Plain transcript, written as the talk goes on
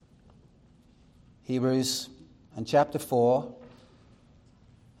Hebrews and chapter 4,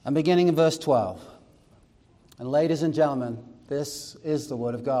 and beginning in verse 12. And ladies and gentlemen, this is the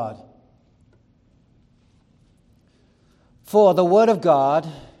Word of God. For the Word of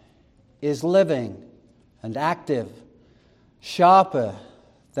God is living and active, sharper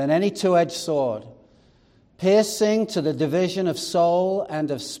than any two-edged sword, piercing to the division of soul and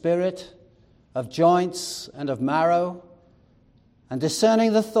of spirit, of joints and of marrow, and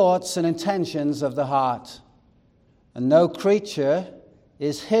discerning the thoughts and intentions of the heart. And no creature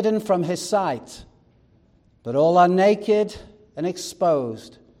is hidden from his sight, but all are naked and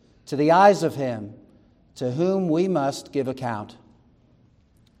exposed to the eyes of him to whom we must give account.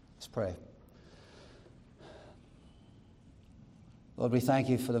 Let's pray. Lord, we thank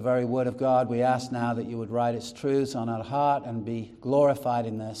you for the very Word of God. We ask now that you would write its truths on our heart and be glorified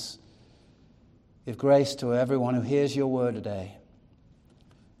in this. Give grace to everyone who hears your word today.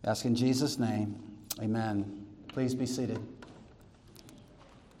 We ask in Jesus' name, amen. Please be seated.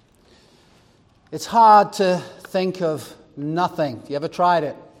 It's hard to think of nothing. You ever tried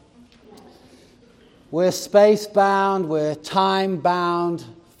it? We're space-bound, we're time-bound,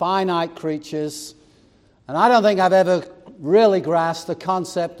 finite creatures. And I don't think I've ever really grasped the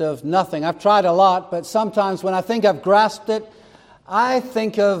concept of nothing. I've tried a lot, but sometimes when I think I've grasped it, I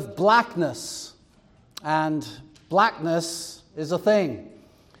think of blackness. And blackness is a thing,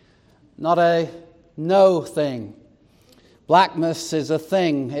 not a no thing. Blackness is a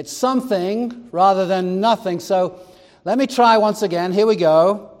thing. It's something rather than nothing. So let me try once again. Here we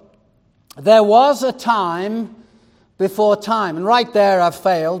go. There was a time before time. And right there I've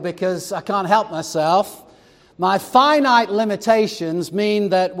failed because I can't help myself. My finite limitations mean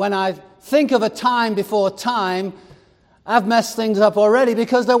that when I think of a time before time, I've messed things up already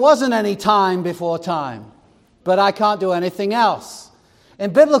because there wasn't any time before time. But I can't do anything else.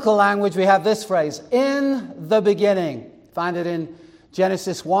 In biblical language, we have this phrase, in the beginning. Find it in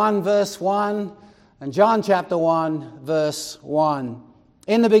Genesis 1, verse 1, and John chapter 1, verse 1.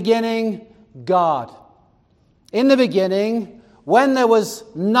 In the beginning, God. In the beginning, when there was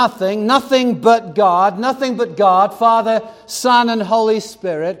nothing but God, Father, Son, and Holy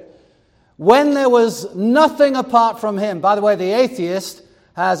Spirit, when there was nothing apart from Him. By the way, the atheist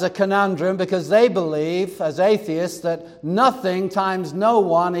has a conundrum because they believe, as atheists, that nothing times no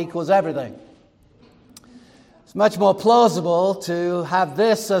one equals everything. It's much more plausible to have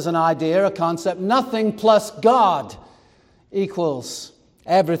this as an idea, a concept. Nothing plus God equals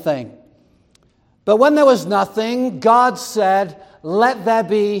everything. But when there was nothing, God said, "Let there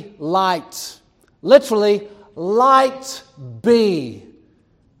be light." Literally, light be.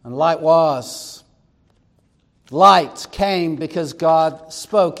 And light was. Light came because God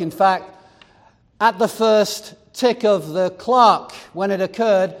spoke. In fact, at the first tick of the clock, when it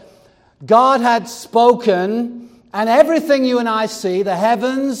occurred, God had spoken, and everything you and I see, the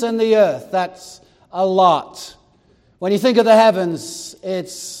heavens and the earth, that's a lot. When you think of the heavens,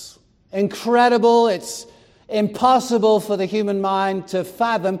 it's incredible, it's impossible for the human mind to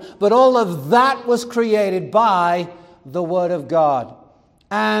fathom, but all of that was created by the Word of God.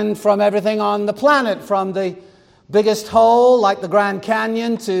 And from everything on the planet, from the biggest hole like the Grand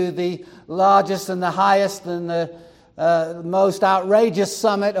Canyon to the largest and the highest and the most outrageous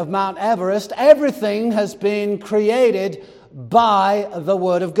summit of Mount Everest, everything has been created by the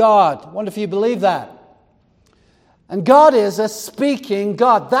Word of God. I wonder if you believe that. And God is a speaking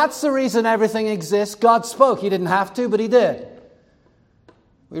God. That's the reason everything exists. God spoke. He didn't have to, but He did.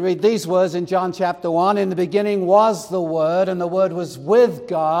 We read these words in John chapter 1. In the beginning was the Word, and the Word was with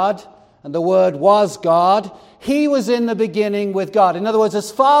God, and the Word was God. He was in the beginning with God. In other words,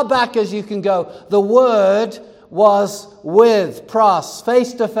 as far back as you can go, the Word was with, pros,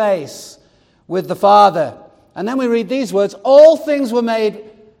 face to face with the Father. And then we read these words, all things were made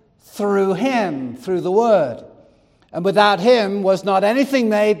through Him, through the Word. And without Him was not anything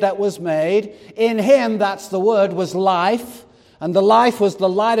made that was made. In Him, that's the Word, was life. And the life was the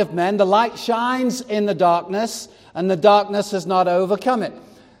light of men. The light shines in the darkness, and the darkness has not overcome it.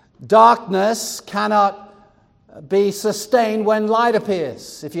 Darkness cannot be sustained when light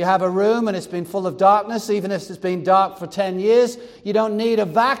appears. If you have a room and it's been full of darkness, even if it's been dark for 10 years, you don't need a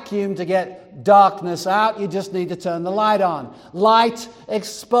vacuum to get darkness out. You just need to turn the light on. Light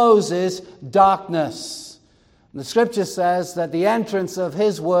exposes darkness. The Scripture says that the entrance of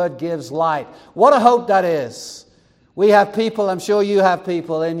His Word gives light. What a hope that is. We have people, I'm sure you have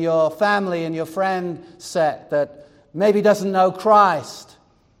people in your family, in your friend set that maybe doesn't know Christ.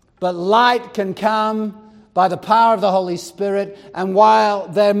 But light can come by the power of the Holy Spirit. And while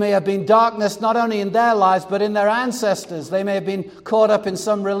there may have been darkness not only in their lives but in their ancestors, they may have been caught up in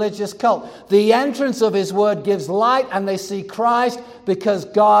some religious cult, the entrance of His Word gives light, and they see Christ because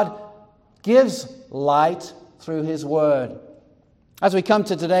God gives light through His Word. As we come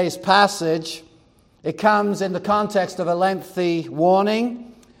to today's passage, it comes in the context of a lengthy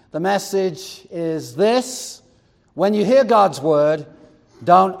warning. The message is this: when you hear God's Word,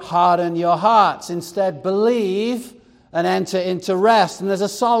 don't harden your hearts. Instead, believe and enter into rest. And there's a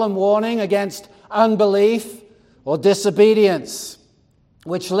solemn warning against unbelief or disobedience,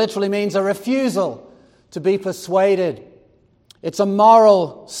 which literally means a refusal to be persuaded. It's a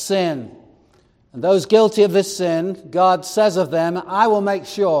moral sin. And those guilty of this sin, God says of them, I will make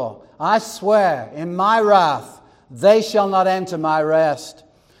sure, I swear, in my wrath, they shall not enter my rest.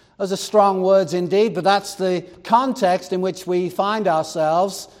 Those are strong words indeed, but that's the context in which we find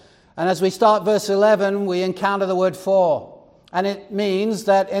ourselves. And as we start verse 11, we encounter the word for. And it means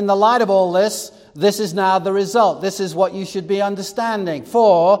that in the light of all this, this is now the result. This is what you should be understanding.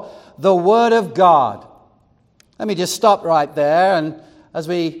 For the Word of God. Let me just stop right there. And as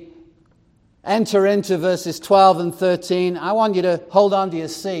we enter into verses 12 and 13, I want you to hold on to your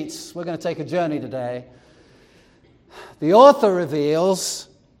seats. We're going to take a journey today. The author reveals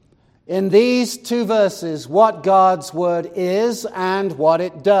in these two verses what God's Word is and what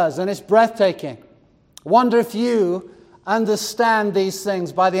it does. And it's breathtaking. I wonder if you understand these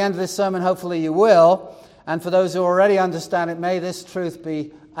things. By the end of this sermon, hopefully you will. And for those who already understand it, may this truth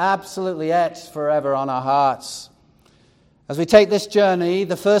be absolutely etched forever on our hearts. As we take this journey,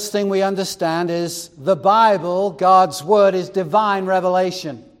 the first thing we understand is the Bible, God's Word, is divine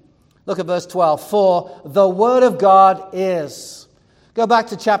revelation. Look at verse 12. For the Word of God is. Go back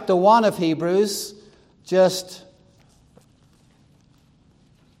to chapter 1 of Hebrews, just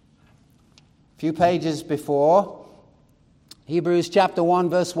a few pages before. Hebrews chapter 1,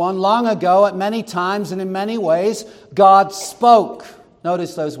 verse 1. Long ago, at many times and in many ways, God spoke.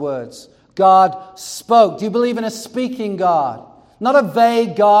 Notice those words. God spoke. Do you believe in a speaking God? Not a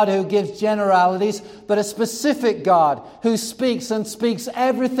vague God who gives generalities, but a specific God who speaks and speaks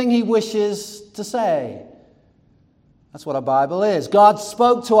everything He wishes to say. That's what a Bible is. God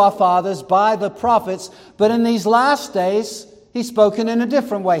spoke to our fathers by the prophets, but in these last days, He's spoken in a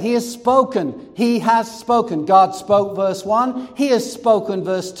different way. He has spoken. He has spoken. God spoke, verse 1. He has spoken,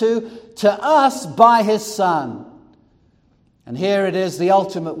 verse 2, to us by His Son. And here it is, the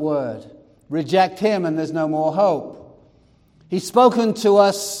ultimate word. Reject Him and there's no more hope. He's spoken to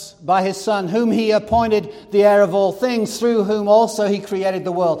us by His Son, whom He appointed the heir of all things, through whom also He created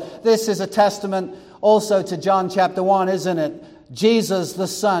the world. This is a testament also to John chapter 1, isn't it? Jesus the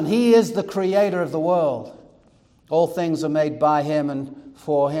Son. He is the creator of the world. All things are made by Him and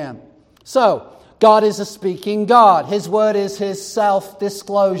for Him. So, God is a speaking God. His word is His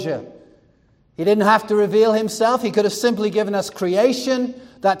self-disclosure. He didn't have to reveal Himself. He could have simply given us creation.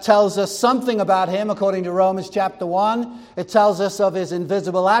 That tells us something about Him, according to Romans chapter 1. It tells us of His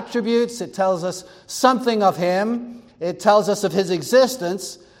invisible attributes. It tells us something of Him. It tells us of His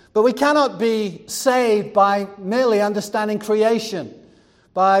existence. But we cannot be saved by merely understanding creation,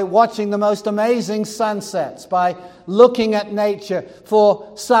 by watching the most amazing sunsets, by looking at nature.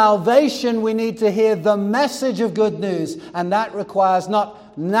 For salvation, we need to hear the message of good news, and that requires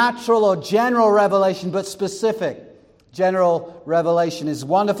not natural or general revelation, but specific. General revelation is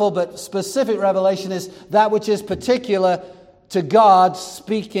wonderful, but specific revelation is that which is particular to God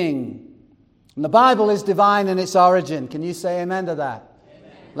speaking. And the Bible is divine in its origin. Can you say amen to that?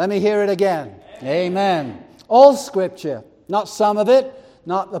 Let me hear it again. Amen. All Scripture, not some of it,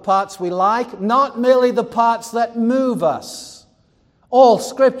 not the parts we like, not merely the parts that move us. All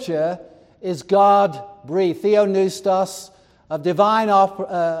Scripture is God-breathed. Theopneustos, of divine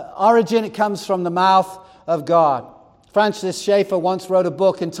origin. It comes from the mouth of God. Francis Schaeffer once wrote a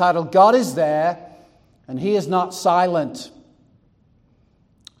book entitled God is There and He is Not Silent.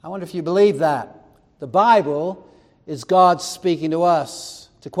 I wonder if you believe that. The Bible is God speaking to us.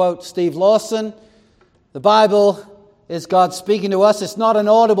 To quote Steve Lawson, the Bible is God speaking to us. It's not an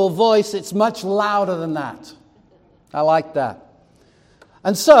audible voice. It's much louder than that. I like that.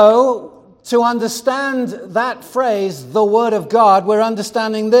 And so, to understand that phrase, the Word of God, we're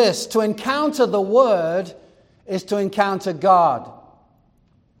understanding this. To encounter the Word is to encounter God.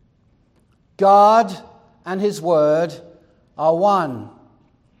 God and His Word are one.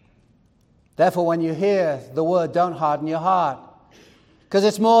 Therefore, when you hear the Word, don't harden your heart. Because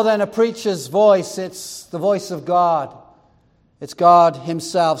it's more than a preacher's voice, it's the voice of God. It's God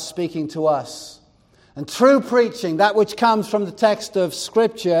Himself speaking to us. And true preaching, that which comes from the text of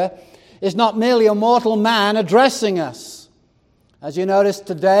Scripture, is not merely a mortal man addressing us. As you notice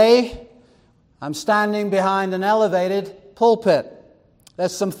today, I'm standing behind an elevated pulpit.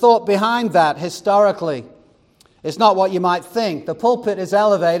 There's some thought behind that historically. It's not what you might think. The pulpit is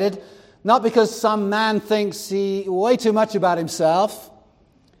elevated not because some man thinks way too much about himself,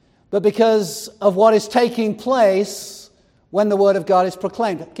 but because of what is taking place when the Word of God is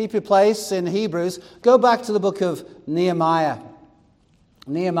proclaimed. Keep your place in Hebrews. Go back to the book of Nehemiah.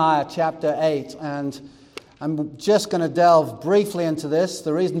 Nehemiah chapter 8. And I'm just going to delve briefly into this.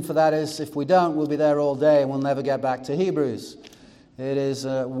 The reason for that is if we don't, we'll be there all day and we'll never get back to Hebrews. It is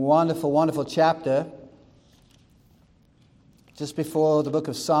a wonderful, wonderful chapter. Just before the book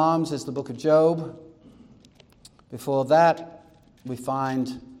of Psalms is the book of Job. Before that, we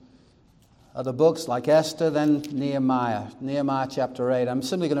find other books like Esther, then Nehemiah. Nehemiah chapter 8. I'm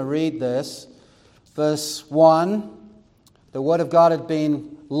simply going to read this. Verse 1. The word of God had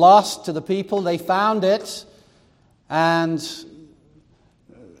been lost to the people. They found it. And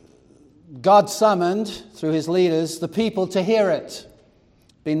God summoned, through his leaders, the people to hear it.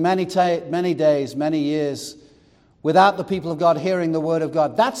 Been many days, many years, without the people of God hearing the word of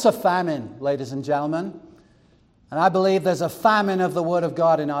God. That's a famine, ladies and gentlemen. And I believe there's a famine of the word of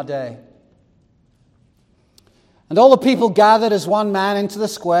God in our day. And all the people gathered as one man into the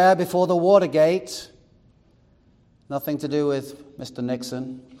square before the water gate. Nothing to do with Mr.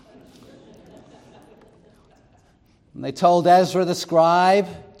 Nixon. And they told Ezra the scribe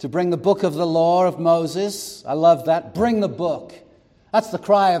to bring the book of the law of Moses. I love that. Bring the book. That's the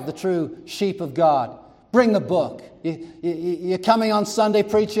cry of the true sheep of God. Bring the book. You're coming on Sunday,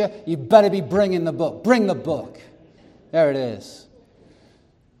 preacher. You better be bringing the book. Bring the book. There it is.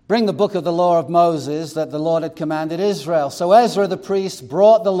 Bring the book of the law of Moses that the Lord had commanded Israel. So Ezra the priest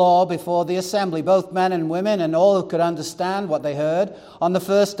brought the law before the assembly, both men and women, and all who could understand what they heard, on the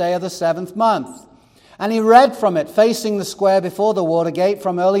first day of the 7th month. And he read from it, facing the square before the water gate,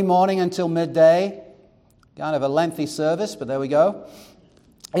 from early morning until midday. Kind of a lengthy service, but there we go.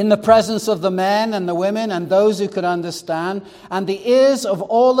 In the presence of the men and the women and those who could understand. And the ears of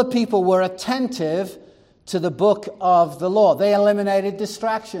all the people were attentive to the book of the law. They eliminated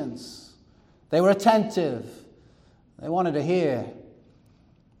distractions. They were attentive. They wanted to hear.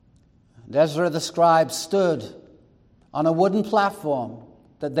 And Ezra the scribe stood on a wooden platform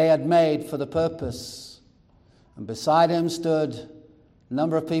that they had made for the purpose. And beside him stood a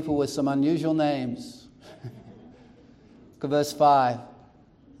number of people with some unusual names. Look at verse 5.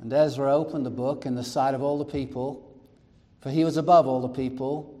 And Ezra opened the book in the sight of all the people, for he was above all the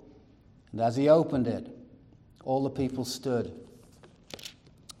people. And as he opened it, all the people stood.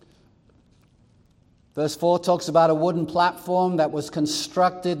 Verse 4 talks about a wooden platform that was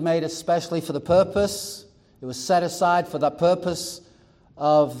constructed, made especially for the purpose. It was set aside for that purpose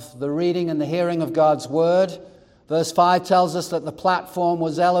of the reading and the hearing of God's word. Verse 5 tells us that the platform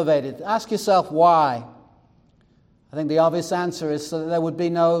was elevated. Ask yourself why. I think the obvious answer is so that there would be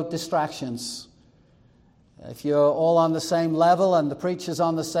no distractions. If you're all on the same level and the preacher's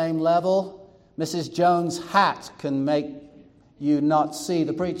on the same level, Mrs. Jones' hat can make you not see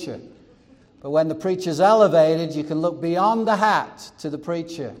the preacher. But when the preacher's elevated, you can look beyond the hat to the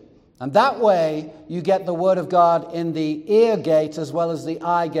preacher. And that way, you get the word of God in the ear gate as well as the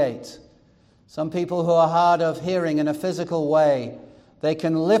eye gate. Some people who are hard of hearing in a physical way, they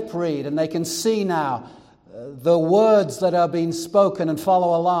can lip read and they can see now the words that are being spoken and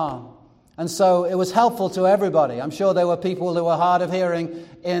follow along. And so it was helpful to everybody. I'm sure there were people who were hard of hearing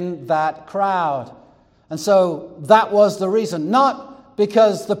in that crowd. And so that was the reason. Not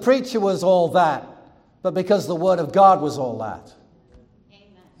because the preacher was all that, but because the word of God was all that.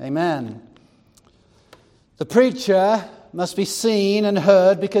 Amen. The preacher must be seen and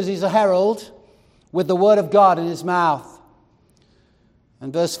heard because he's a herald with the word of God in his mouth.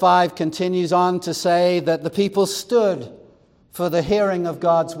 And verse 5 continues on to say that the people stood for the hearing of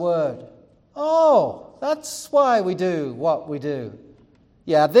God's word. Oh, that's why we do what we do.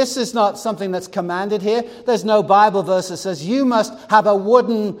 Yeah, this is not something that's commanded here. There's no Bible verse that says you must have a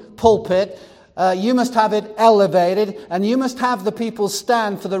wooden pulpit, you must have it elevated, and you must have the people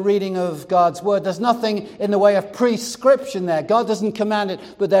stand for the reading of God's word. There's nothing in the way of prescription there. God doesn't command it,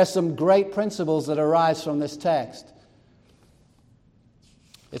 but there's some great principles that arise from this text.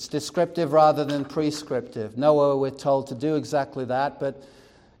 It's descriptive rather than prescriptive. Nowhere we're told to do exactly that, but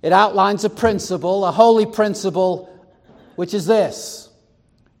it outlines a principle, a holy principle, which is this.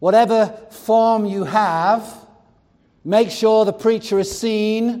 Whatever form you have, make sure the preacher is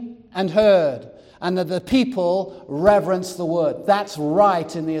seen and heard, and that the people reverence the word. That's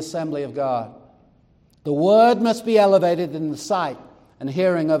right in the assembly of God. The word must be elevated in the sight and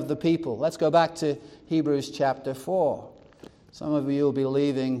hearing of the people. Let's go back to Hebrews chapter 4. Some of you will be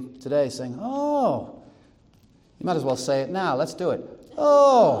leaving today saying, oh, you might as well say it now. Let's do it.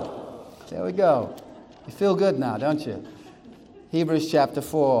 Oh, there we go. You feel good now, don't you? Hebrews chapter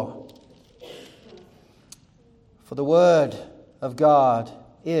 4. For the word of God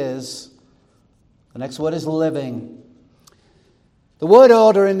is, the next word is living. The word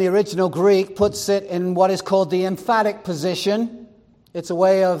order in the original Greek puts it in what is called the emphatic position. It's a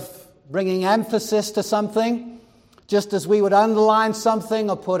way of bringing emphasis to something. Just as we would underline something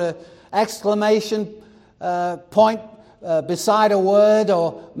or put an exclamation point beside a word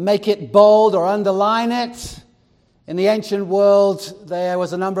or make it bold or underline it. In the ancient world, there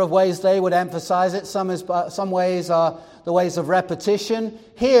was a number of ways they would emphasize it. Some ways are the ways of repetition.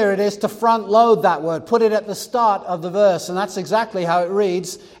 Here it is to front load that word, put it at the start of the verse, and that's exactly how it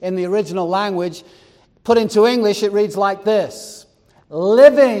reads in the original language. Put into English, it reads like this: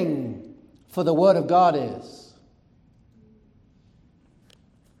 living, for the word of God is.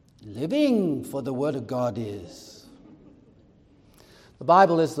 Living, for the word of God is. The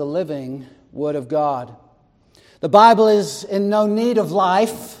Bible is the living word of God. The Bible is in no need of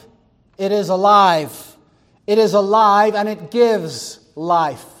life. It is alive. It is alive and it gives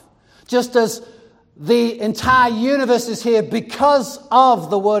life. Just as the entire universe is here because of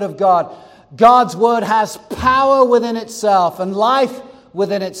the Word of God. God's Word has power within itself and life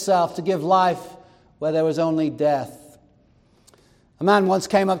within itself to give life where there was only death. A man once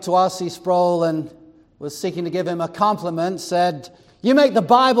came up to R.C. Sproul and was seeking to give him a compliment, said, "You make the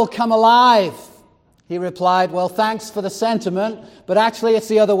Bible come alive." He replied, "Well, thanks for the sentiment, but actually it's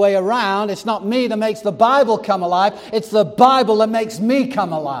the other way around. It's not me that makes the Bible come alive. It's the Bible that makes me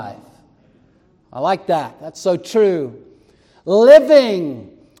come alive." I like that. That's so true.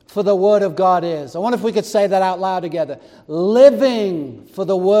 Living, for the Word of God is. I wonder if we could say that out loud together. Living, for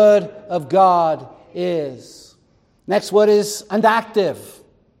the Word of God is. Next word is and active.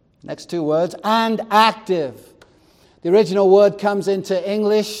 Next two words, and active. The original word comes into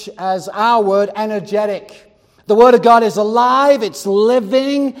English as our word, energetic. The Word of God is alive, it's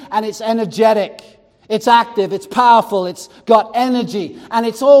living, and it's energetic. It's active, it's powerful, it's got energy, and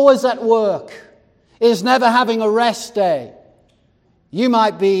it's always at work. It is never having a rest day. You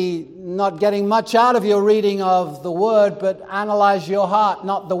might be not getting much out of your reading of the Word, but analyze your heart,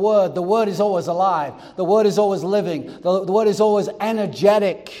 not the Word. The Word is always alive. The Word is always living. The Word is always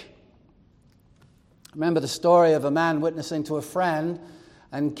energetic. Remember the story of a man witnessing to a friend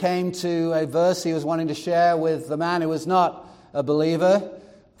and came to a verse he was wanting to share with the man who was not a believer,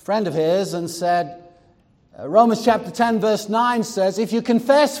 a friend of his, and said, Romans chapter 10 verse 9 says, "If you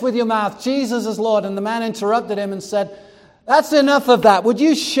confess with your mouth Jesus is Lord," and the man interrupted him and said, "That's enough of that. Would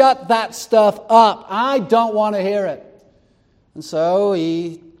you shut that stuff up? I don't want to hear it." And so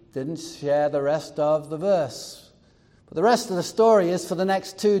he didn't share the rest of the verse. But the rest of the story is for the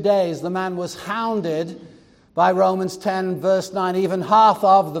next 2 days, the man was hounded by Romans 10 verse 9, even half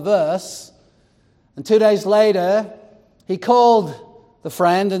of the verse. And 2 days later, he called the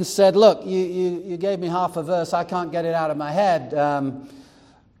friend and said, "Look, you gave me half a verse. I can't get it out of my head.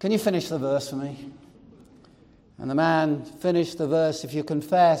 Can you finish the verse for me?" And the man finished the verse, "If you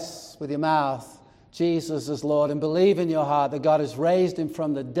confess with your mouth Jesus is Lord and believe in your heart that God has raised him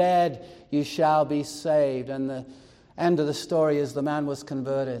from the dead, you shall be saved." And the end of the story is the man was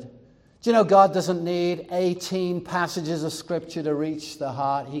converted. Do you know God doesn't need 18 passages of Scripture to reach the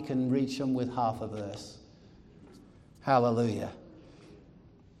heart? He can reach them with half a verse. Hallelujah.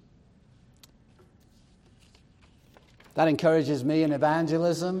 That encourages me in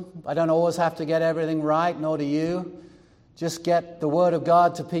evangelism. I don't always have to get everything right, nor do you. Just get the Word of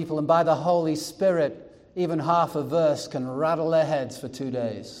God to people, and by the Holy Spirit, even half a verse can rattle their heads for 2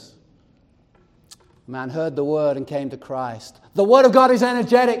 days. The man heard the Word and came to Christ. The Word of God is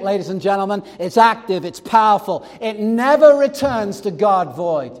energetic, ladies and gentlemen. It's active, it's powerful. It never returns to God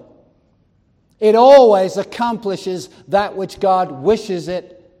void. It always accomplishes that which God wishes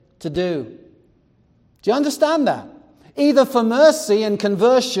it to do. Do you understand that? Either for mercy and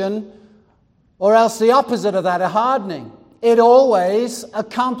conversion, or else the opposite of that, a hardening. It always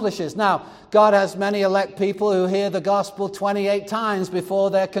accomplishes. Now, God has many elect people who hear the gospel 28 times before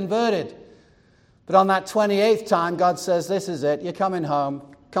they're converted. But on that 28th time, God says, "This is it. You're coming home.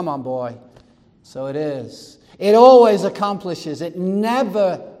 Come on, boy." So it is. It always accomplishes. It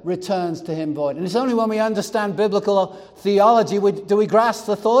never returns to him void. And it's only when we understand biblical theology do we grasp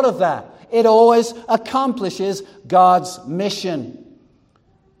the thought of that. It always accomplishes God's mission.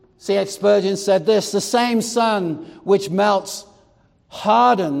 C.H. Spurgeon said this: "The same sun which melts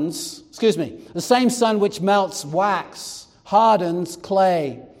wax hardens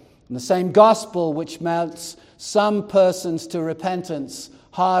clay. And the same gospel which melts some persons to repentance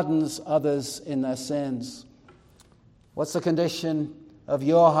hardens others in their sins. What's the condition of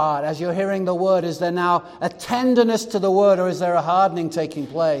your heart? As you're hearing the word, is there now a tenderness to the word, or is there a hardening taking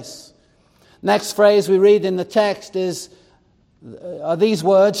place? Next phrase we read in the text are these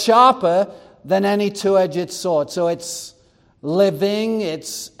words, sharper than any two-edged sword. So it's living,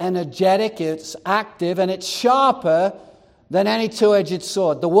 it's energetic, it's active, and it's sharper than any two-edged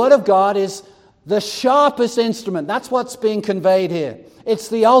sword. The Word of God is the sharpest instrument. That's what's being conveyed here. It's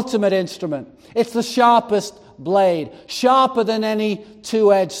the ultimate instrument. It's the sharpest blade, sharper than any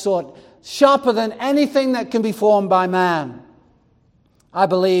two-edged sword, sharper than anything that can be formed by man. I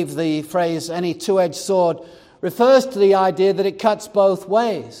believe the phrase any two-edged sword refers to the idea that it cuts both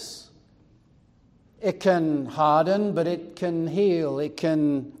ways. It can harden, but it can heal. It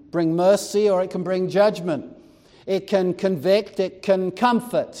can bring mercy, or it can bring judgment. It can convict, it can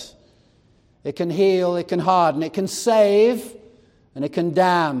comfort. It can heal, it can harden. It can save, and it can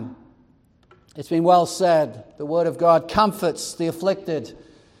damn. It's been well said, the Word of God comforts the afflicted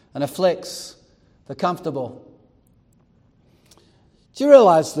and afflicts the comfortable. Do you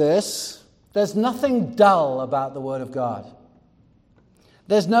realize this? There's nothing dull about the Word of God.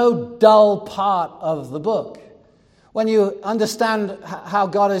 There's no dull part of the book. When you understand how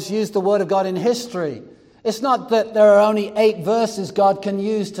God has used the Word of God in history, it's not that there are only 8 verses God can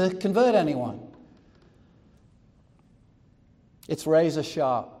use to convert anyone. It's razor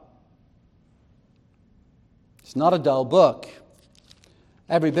sharp. It's not a dull book.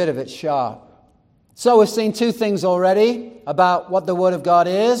 Every bit of it's sharp. So we've seen 2 things already about what the Word of God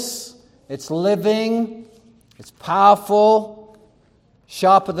is. It's living, it's powerful,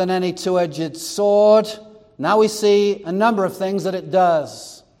 sharper than any two-edged sword. Now we see a number of things that it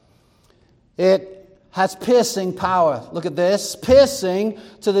does. It has piercing power. Look at this. Piercing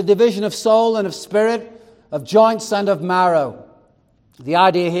to the division of soul and of spirit, of joints and of marrow. The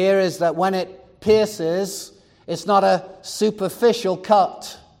idea here is that when it pierces, it's not a superficial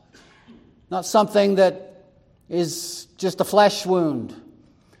cut. Not something that is just a flesh wound.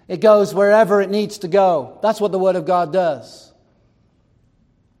 It goes wherever it needs to go. That's what the Word of God does.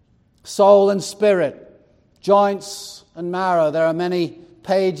 Soul and spirit, joints and marrow. There are many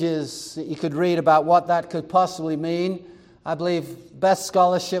pages that you could read about what that could possibly mean. I believe best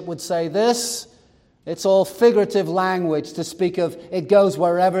scholarship would say this. It's all figurative language to speak of it goes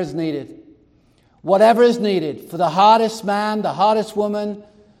wherever is needed. Whatever is needed for the hardest man, the hardest woman,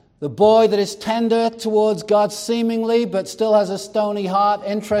 the boy that is tender towards God seemingly, but still has a stony heart,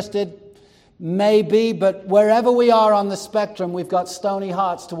 interested maybe, but wherever we are on the spectrum, we've got stony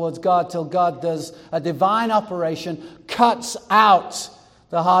hearts towards God till God does a divine operation, cuts out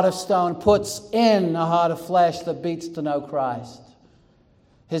the heart of stone, puts in a heart of flesh that beats to know Christ,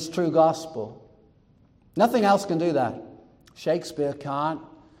 His true gospel. Nothing else can do that. Shakespeare can't.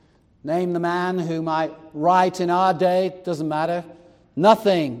 Name the man who might write in our day, doesn't matter.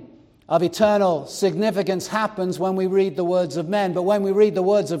 Nothing of eternal significance happens when we read the words of men, but when we read the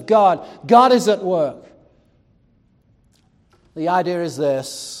words of God, God is at work. The idea is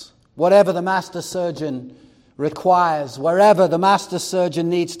this: whatever the master surgeon requires, wherever the master surgeon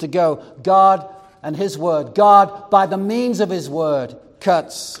needs to go, God and His Word, God by the means of His Word,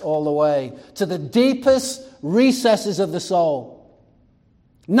 cuts all the way to the deepest recesses of the soul.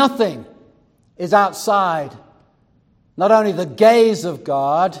 Nothing is outside not only the gaze of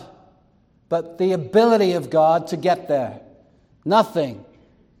God, but the ability of God to get there. Nothing.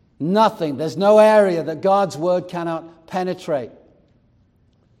 There's no area that God's Word cannot penetrate.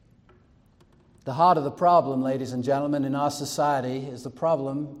 The heart of the problem, ladies and gentlemen, in our society is the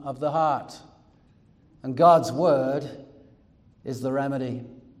problem of the heart. And God's Word is the remedy. I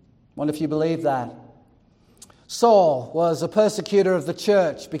wonder if you believe that. Saul was a persecutor of the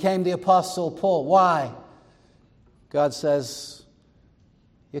church, became the Apostle Paul. Why? God says,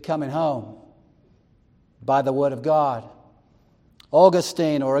 you're coming home by the Word of God.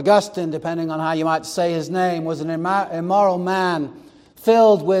 Augustine, or Augustine, depending on how you might say his name, was an immoral man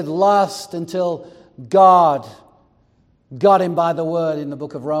filled with lust until God got him by the Word in the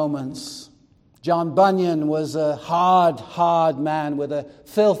book of Romans. John Bunyan was a hard man with a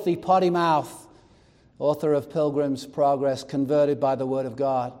filthy potty mouth, author of Pilgrim's Progress, converted by the Word of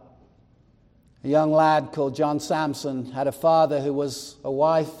God. A young lad called John Samson had a father who was a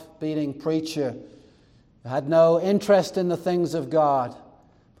wife-beating preacher, who had no interest in the things of God,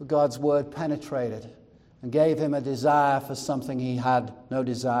 but God's Word penetrated and gave him a desire for something he had no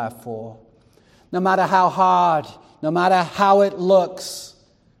desire for. No matter how hard, no matter how it looks,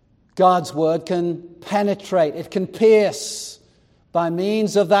 God's word can penetrate. It can pierce. By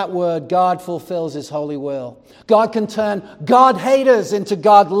means of that word, God fulfills his holy will. God can turn God-haters into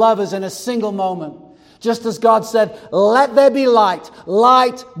God-lovers in a single moment. Just as God said, let there be light,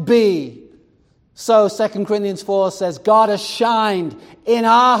 light be. So 2 Corinthians 4 says, God has shined in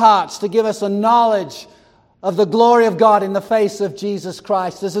our hearts to give us a knowledge of the glory of God in the face of Jesus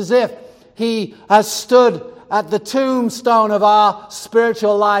Christ. It's as if he has stood at the tombstone of our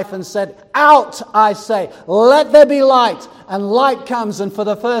spiritual life and said, out, I say, let there be light. And light comes, and for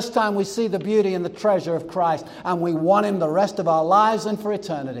the first time we see the beauty and the treasure of Christ, and we want him the rest of our lives and for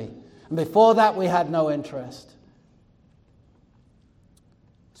eternity. And before that we had no interest.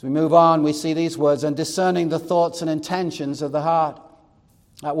 As we move on, we see these words, and discerning the thoughts and intentions of the heart.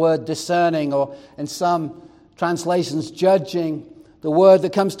 That word discerning, or in some translations judging, the word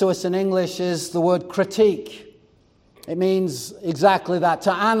that comes to us in English is the word critique. It means exactly that,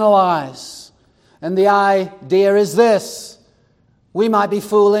 to analyze. And the idea is this: we might be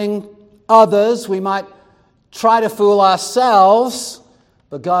fooling others, we might try to fool ourselves,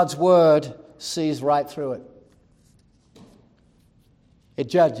 but God's word sees right through it. It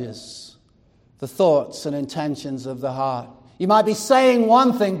judges the thoughts and intentions of the heart. You might be saying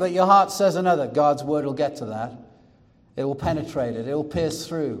one thing, but your heart says another. God's word will get to that. It will penetrate it. It will pierce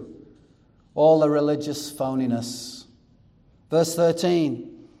through all the religious phoniness. Verse 13.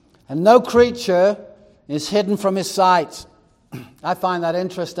 And no creature is hidden from his sight. I find that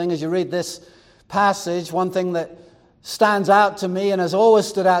interesting as you read this passage. One thing that stands out to me and has always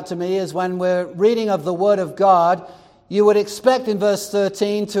stood out to me is when we're reading of the Word of God, you would expect in verse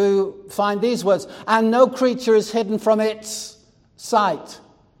 13 to find these words, and no creature is hidden from its sight.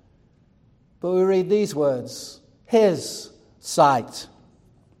 But we read these words, his sight.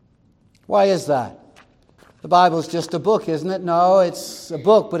 Why is that? The Bible's just a book, isn't it? No, it's a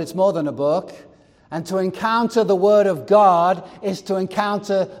book, but it's more than a book. And to encounter the Word of God is to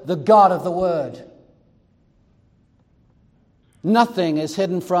encounter the God of the Word. Nothing is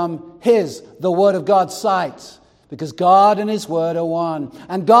hidden from the Word of God's sight, because God and his Word are one.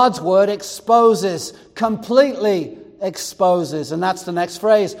 And God's Word exposes, completely exposes. And that's the next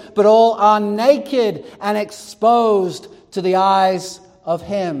phrase. But all are naked and exposed to the eyes of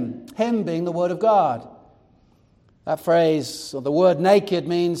him. Him being the Word of God. That phrase, or the word naked,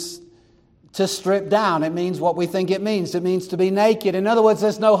 means to strip down. It means what we think it means. It means to be naked. In other words,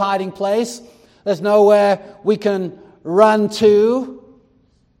 there's no hiding place. There's nowhere we can run to.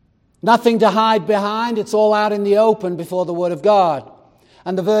 Nothing to hide behind. It's all out in the open before the Word of God.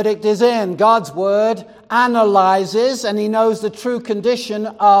 And the verdict is in. God's Word analyzes, and he knows the true condition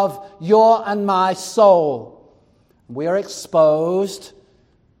of your and my soul. We are exposed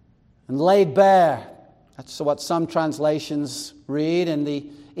and laid bare. That's what some translations read. In the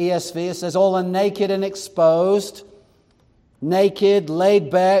ESV, it says, all are naked and exposed. Naked, laid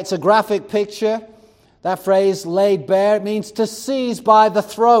bare. It's a graphic picture. That phrase, laid bare, it means to seize by the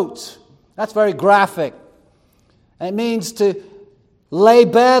throat. That's very graphic. And it means to lay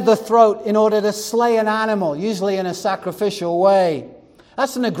bare the throat in order to slay an animal, usually in a sacrificial way.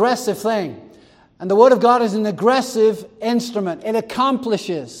 That's an aggressive thing. And the Word of God is an aggressive instrument. It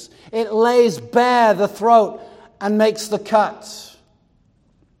accomplishes. It lays bare the throat and makes the cut.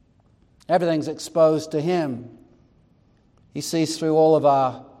 Everything's exposed to him. He sees through all of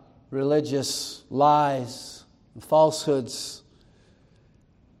our religious lies and falsehoods.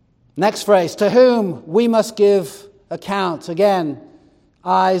 Next phrase, to whom we must give account. Again,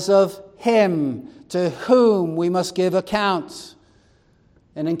 eyes of him, to whom we must give account.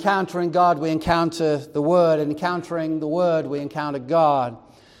 In encountering God, we encounter the Word. In encountering the Word, we encounter God.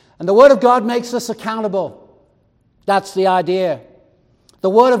 And the Word of God makes us accountable. That's the idea. The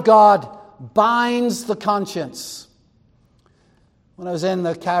Word of God binds the conscience. When I was in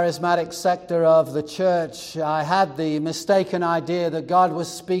the charismatic sector of the church, I had the mistaken idea that God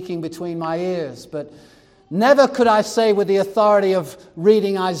was speaking between my ears. But never could I say with the authority of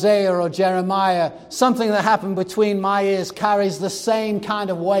reading Isaiah or Jeremiah, something that happened between my ears carries the same kind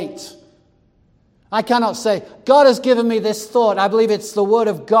of weight. I cannot say, God has given me this thought. I believe it's the Word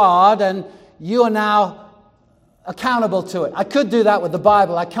of God, and you are now accountable to it. I could do that with the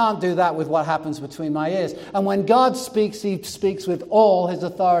Bible. I can't do that with what happens between my ears. And when God speaks, he speaks with all his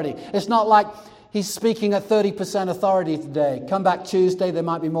authority. It's not like he's speaking at 30% authority today. Come back Tuesday, there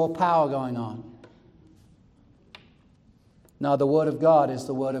might be more power going on. No, the Word of God is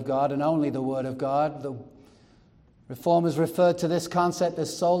the Word of God, and only the Word of God. The Reformers referred to this concept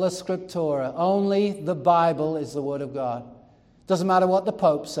as sola scriptura. Only the Bible is the Word of God. Doesn't matter what the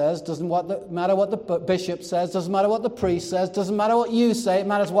Pope says, matter what the bishop says, doesn't matter what the priest says, doesn't matter what you say, it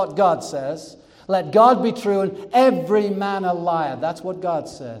matters what God says. Let God be true and every man a liar. That's what God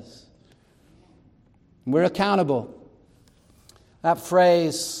says. We're accountable. That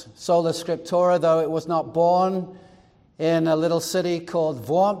phrase, sola scriptura, though it was not born in a little city called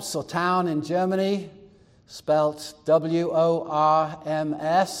Worms, or town in Germany, spelt W-O-R-M-S.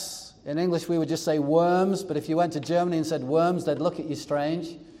 In English we would just say worms, but if you went to Germany and said worms, they'd look at you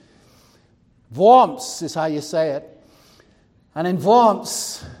strange. Worms is how you say it. And in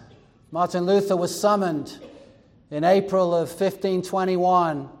Worms, Martin Luther was summoned in April of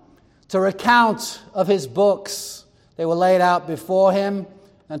 1521 to recount of his books. They were laid out before him,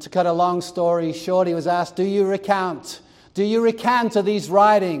 and to cut a long story short, he was asked, do you recount? Do you recant of these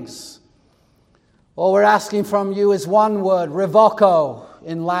writings? All we're asking from you is one word, revoco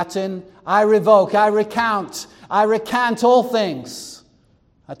in Latin. I revoke, I recount all things.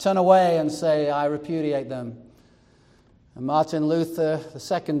 I turn away and say, I repudiate them. And Martin Luther, the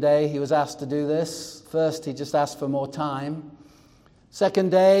second day he was asked to do this. First, he just asked for more time.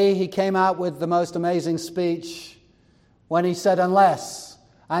 Second day, he came out with the most amazing speech when he said, unless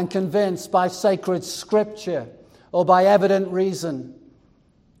I'm convinced by sacred scripture or by evident reason,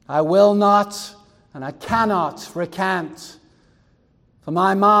 I will not and I cannot recant. For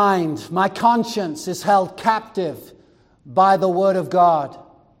my mind, my conscience is held captive by the word of God.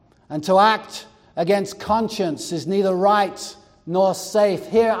 And to act against conscience is neither right nor safe.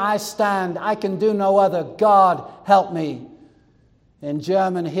 Here I stand, I can do no other. God, help me. In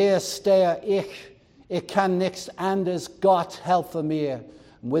German, hier stehe ich kann nichts anderes, Gott helfe mir.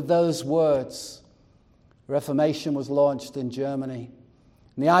 And with those words, Reformation was launched in Germany.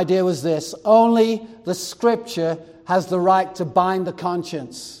 And the idea was this: only the Scripture has the right to bind the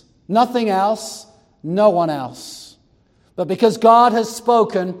conscience. Nothing else, no one else. But because God has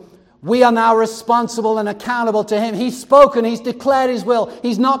spoken, we are now responsible and accountable to Him. He's spoken, He's declared His will.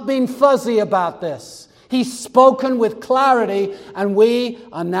 He's not been fuzzy about this. He's spoken with clarity, and we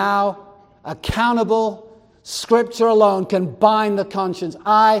are now accountable. Scripture alone can bind the conscience.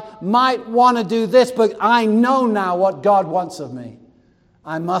 I might want to do this, but I know now what God wants of me.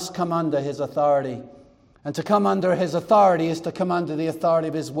 I must come under His authority. And to come under His authority is to come under the authority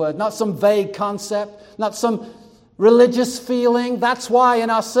of His Word. Not some vague concept, not some religious feeling. That's why in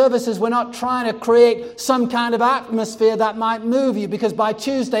our services we're not trying to create some kind of atmosphere that might move you, because by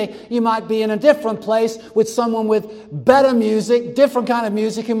Tuesday you might be in a different place with someone with better music, different kind of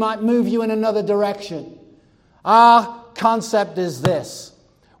music, who might move you in another direction. Our concept is this: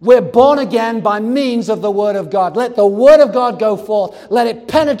 we're born again by means of the Word of God. Let the Word of God go forth. Let it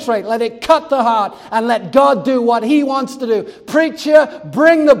penetrate. Let it cut the heart. And let God do what He wants to do. Preacher,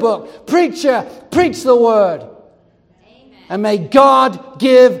 bring the book. Preacher, preach the Word. Amen. And may God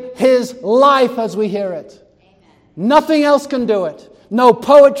give His life as we hear it. Amen. Nothing else can do it. No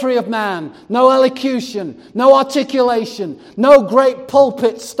poetry of man, no elocution, no articulation, no great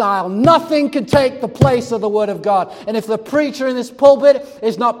pulpit style. Nothing can take the place of the Word of God. And if the preacher in this pulpit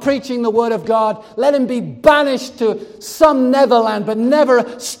is not preaching the Word of God, let him be banished to some netherland, but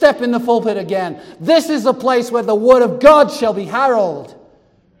never step in the pulpit again. This is the place where the Word of God shall be heralded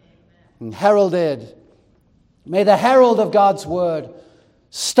and heralded. May the herald of God's Word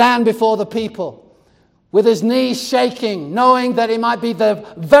stand before the people with his knees shaking, knowing that it might be the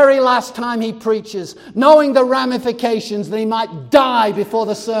very last time he preaches, knowing the ramifications that he might die before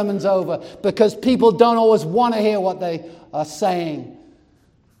the sermon's over, because people don't always want to hear what they are saying.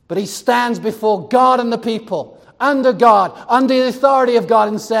 But he stands before God and the people, under God, under the authority of God,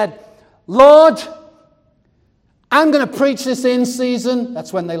 and said, Lord, I'm going to preach this in season.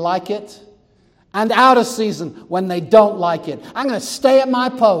 That's when they like it. And out of season, when they don't like it. I'm going to stay at my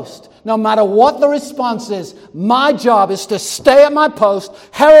post. No matter what the response is, my job is to stay at my post,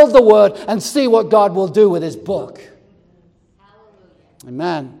 herald the Word, and see what God will do with His book. Hallelujah.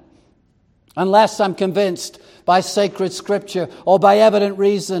 Amen. Unless I'm convinced by sacred Scripture or by evident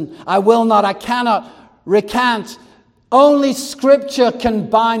reason, I will not, I cannot recant. Only Scripture can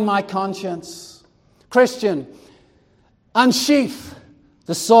bind my conscience. Christian, unsheath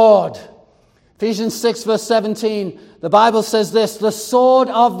the sword. Ephesians 6 verse 17, the Bible says this: the sword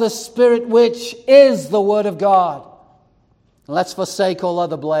of the Spirit, which is the Word of God. And let's forsake all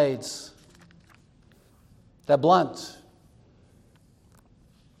other blades. They're blunt.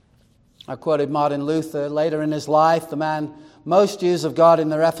 I quoted Martin Luther. Later in his life, the man most used of God in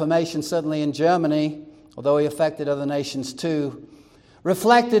the Reformation, certainly in Germany, although he affected other nations too,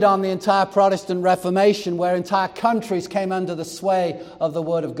 reflected on the entire Protestant Reformation, where entire countries came under the sway of the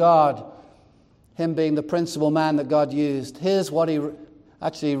Word of God. him being the principal man that God used. Here's what he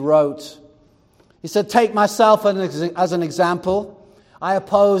actually wrote. He said, "Take myself as an example. I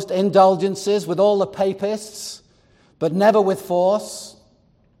opposed indulgences with all the papists, but never with force.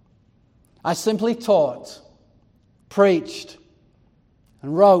 I simply taught, preached,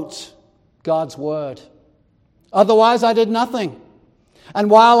 and wrote God's word. Otherwise, I did nothing. And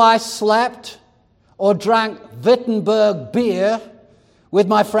while I slept or drank Wittenberg beer with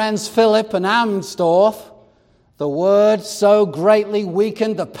my friends Philip and Amsdorf, the word so greatly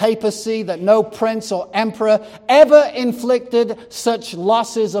weakened the papacy that no prince or emperor ever inflicted such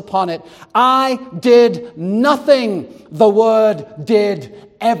losses upon it. I did nothing. The word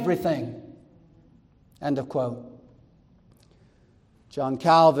did everything." End of quote. John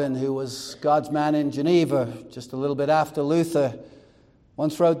Calvin, who was God's man in Geneva just a little bit after Luther,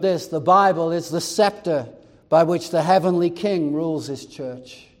 once wrote this: "The Bible is the scepter by which the heavenly King rules his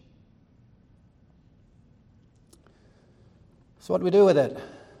church." So what do we do with it?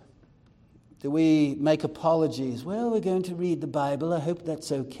 Do we make apologies? Well, we're going to read the Bible. I hope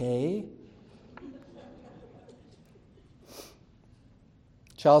that's okay.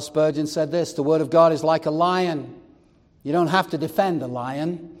 Charles Spurgeon said this: "The Word of God is like a lion. You don't have to defend a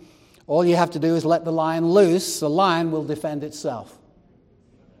lion. All you have to do is let the lion loose. The lion will defend itself."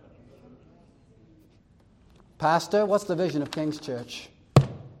 Pastor, what's the vision of King's Church?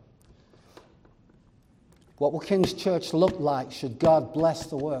 What will King's Church look like should God bless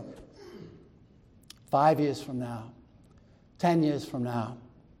the work? 5 years from now, 10 years from now,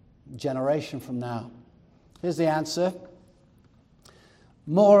 a generation from now. Here's the answer.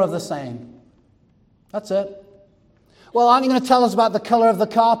 More of the same. That's it. Well, aren't you going to tell us about the color of the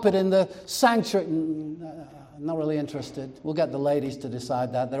carpet in the sanctuary? I'm not really interested. We'll get the ladies to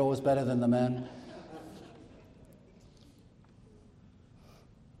decide that. They're always better than the men.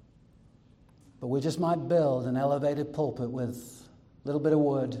 But we just might build an elevated pulpit with a little bit of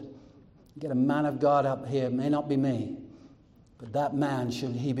wood. Get a man of God up here. It may not be me, but that man,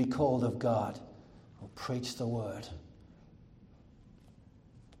 should he be called of God, will preach the word.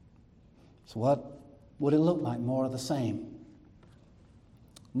 So what would it look like? More of the same.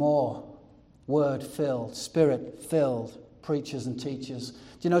 More word-filled, spirit-filled preachers and teachers. Do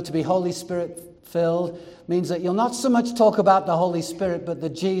you know, to be Holy Spirit-filled means that you'll not so much talk about the Holy Spirit, but the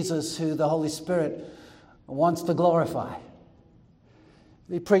Jesus who the Holy Spirit wants to glorify.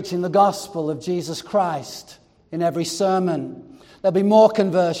 Be preaching the gospel of Jesus Christ in every sermon. There'll be more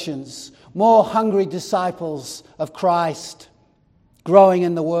conversions, more hungry disciples of Christ growing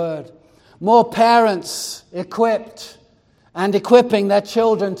in the Word. More parents equipped and equipping their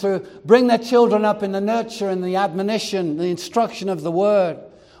children to bring their children up in the nurture and the admonition, the instruction of the Word.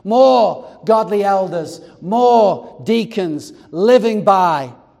 More godly elders, more deacons living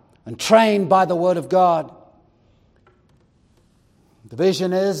by and trained by the Word of God. The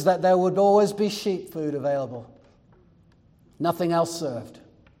vision is that there would always be sheep food available. Nothing else served.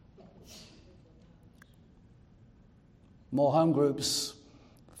 More home groups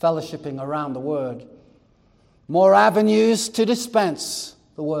fellowshipping around the Word. More avenues to dispense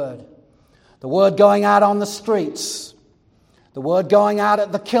the Word. The Word going out on the streets. The Word going out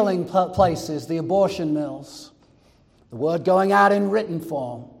at the killing places, the abortion mills. The Word going out in written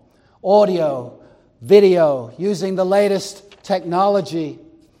form. Audio, video, using the latest technology.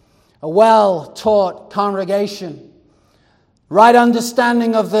 A well-taught congregation. Right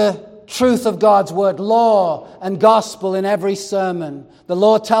understanding of the truth of God's Word, law and gospel in every sermon. The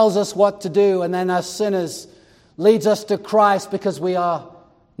law tells us what to do, and then as sinners leads us to Christ because we are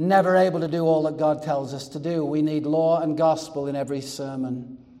never able to do all that God tells us to do. We need law and gospel in every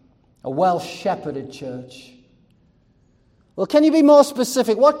sermon. A well-shepherded church. Well, can you be more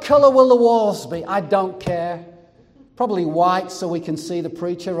specific? What color will the walls be? I don't care. Probably white so we can see the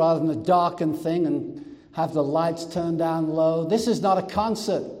preacher rather than the darkened thing and have the lights turned down low. This is not a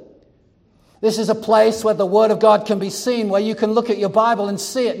concert. This is a place where the Word of God can be seen, where you can look at your Bible and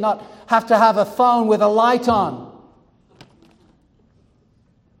see it, not have to have a phone with a light on.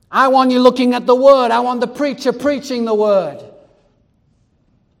 I want you looking at the Word. I want the preacher preaching the Word.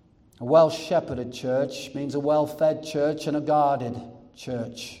 A well-shepherded church means a well-fed church and a guarded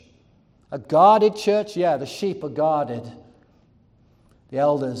church. A guarded church? Yeah, the sheep are guarded. The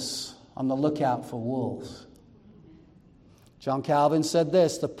elders on the lookout for wolves. John Calvin said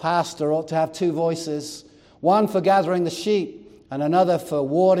this: the pastor ought to have two voices, one for gathering the sheep and another for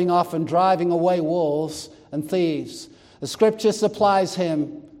warding off and driving away wolves and thieves. The Scripture supplies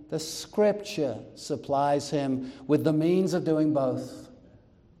him with the means of doing both.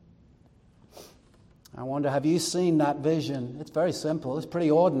 I wonder, have you seen that vision? It's very simple. It's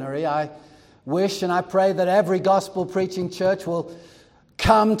pretty ordinary. I wish and I pray that every gospel preaching church will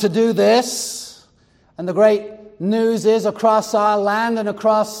come to do this. And the great news is, across our land and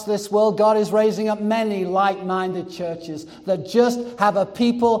across this world, God is raising up many like-minded churches that just have a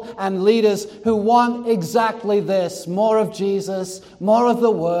people and leaders who want exactly this: more of Jesus, more of the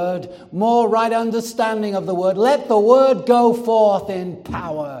Word, more right understanding of the Word. Let the Word go forth in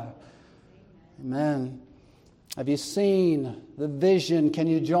power. Amen. Have you seen the vision? Can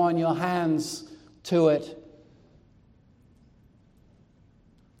you join your hands to it?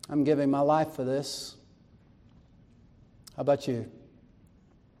 I'm giving my life for this. How about you?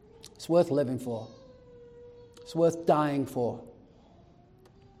 It's worth living for. It's worth dying for.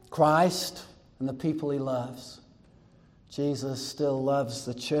 Christ and the people He loves. Jesus still loves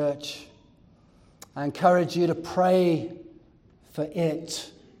the church. I encourage you to pray for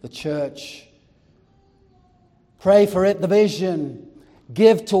it, the church. Pray for it, the vision.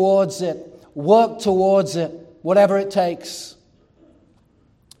 Give towards it. Work towards it, whatever it takes.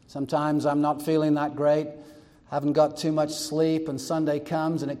 Sometimes I'm not feeling that great. Haven't got too much sleep, and Sunday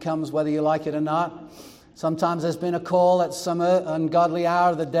comes, and it comes whether you like it or not. Sometimes there's been a call at some ungodly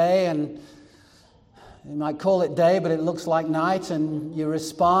hour of the day, and you might call it day, but it looks like night, and you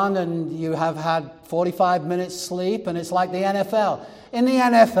respond, and you have had 45 minutes sleep, and it's like the NFL. In the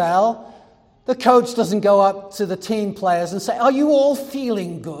NFL, the coach doesn't go up to the team players and say, "Are you all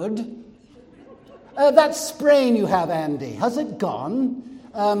feeling good? That sprain you have, Andy, has it gone?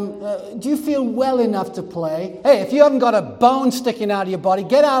 Do you feel well enough to play? Hey, if you haven't got a bone sticking out of your body,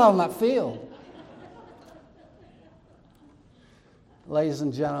 get out on that field." Ladies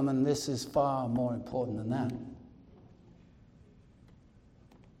and gentlemen, this is far more important than that.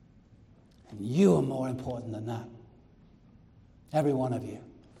 And you are more important than that. Every one of you.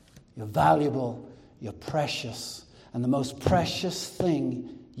 You're valuable, you're precious, and the most precious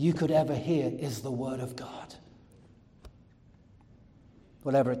thing you could ever hear is the Word of God.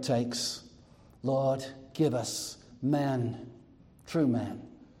 Whatever it takes, Lord, give us men, true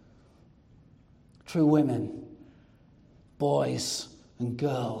women, boys and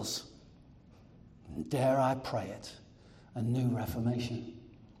girls, and dare I pray it, a new Reformation.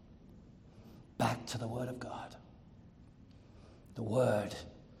 Back to the Word of God. The Word,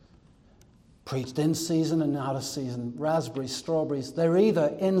 preached in season and out of season. Raspberries, strawberries, they're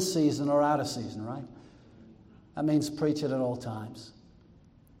either in season or out of season, right? That means preach it at all times.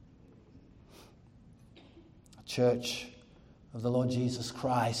 Church of the Lord Jesus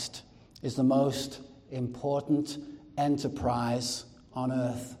Christ is the most important enterprise on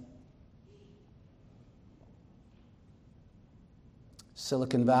earth.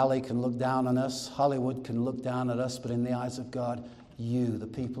 Silicon Valley can look down on us, Hollywood can look down at us, but in the eyes of God, you, the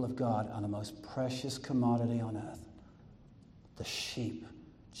people of God, are the most precious commodity on earth. The sheep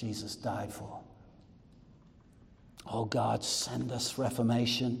Jesus died for. Oh God, send us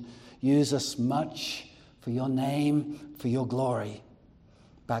reformation. Use us much for your name, for your glory.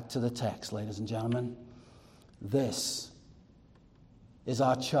 Back to the text, ladies and gentlemen. This is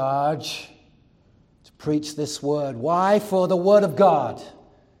our charge, to preach this word. Why? For the Word of God.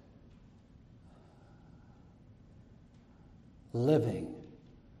 Living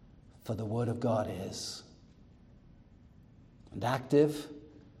for the Word of God is. And active,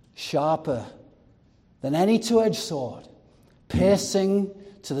 sharper than any two-edged sword, piercing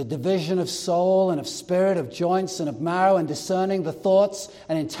to the division of soul and of spirit, of joints and of marrow, and discerning the thoughts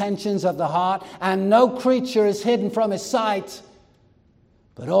and intentions of the heart. And no creature is hidden from His sight,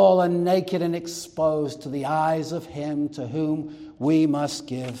 but all are naked and exposed to the eyes of Him to whom we must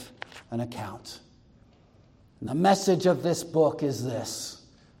give an account. And the message of this book is this: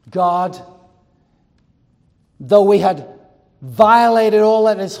 God, though we had violated all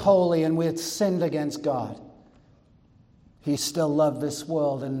that is holy and we had sinned against God, He still loved this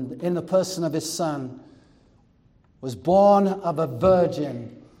world, and in the person of His Son, was born of a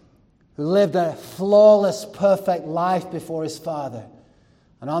virgin who lived a flawless, perfect life before His Father.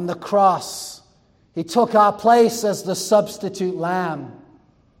 And on the cross, He took our place as the substitute lamb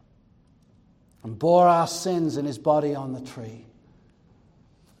and bore our sins in His body on the tree.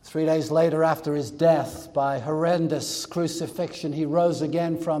 3 days later, after His death by horrendous crucifixion, He rose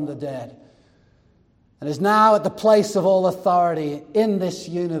again from the dead, and is now at the place of all authority in this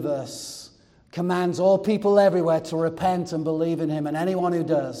universe, commands all people everywhere to repent and believe in Him, and anyone who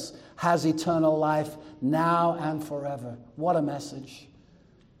does has eternal life now and forever. What a message.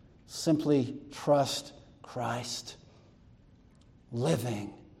 Simply trust Christ.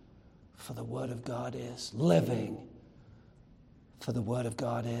 Living for the Word of God is. Living for the Word of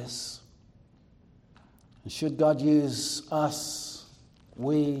God is. And should God use us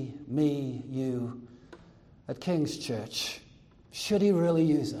we, me, you, at King's Church, should he really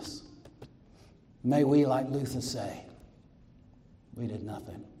use us, may we, like Luther, say, we did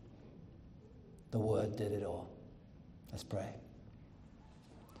nothing. The Word did it all. Let's pray.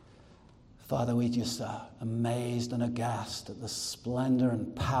 Father, we just are amazed and aghast at the splendor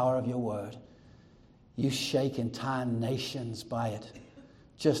and power of your Word. You shake entire nations by it,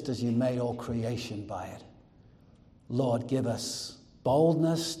 just as you made all creation by it. Lord, give us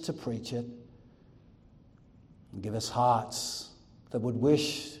boldness to preach it, and give us hearts that would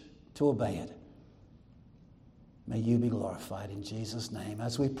wish to obey it. May you be glorified in Jesus' name.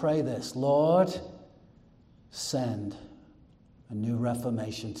 As we pray this, Lord, send a new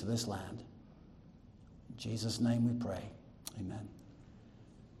Reformation to this land. In Jesus' name we pray. Amen.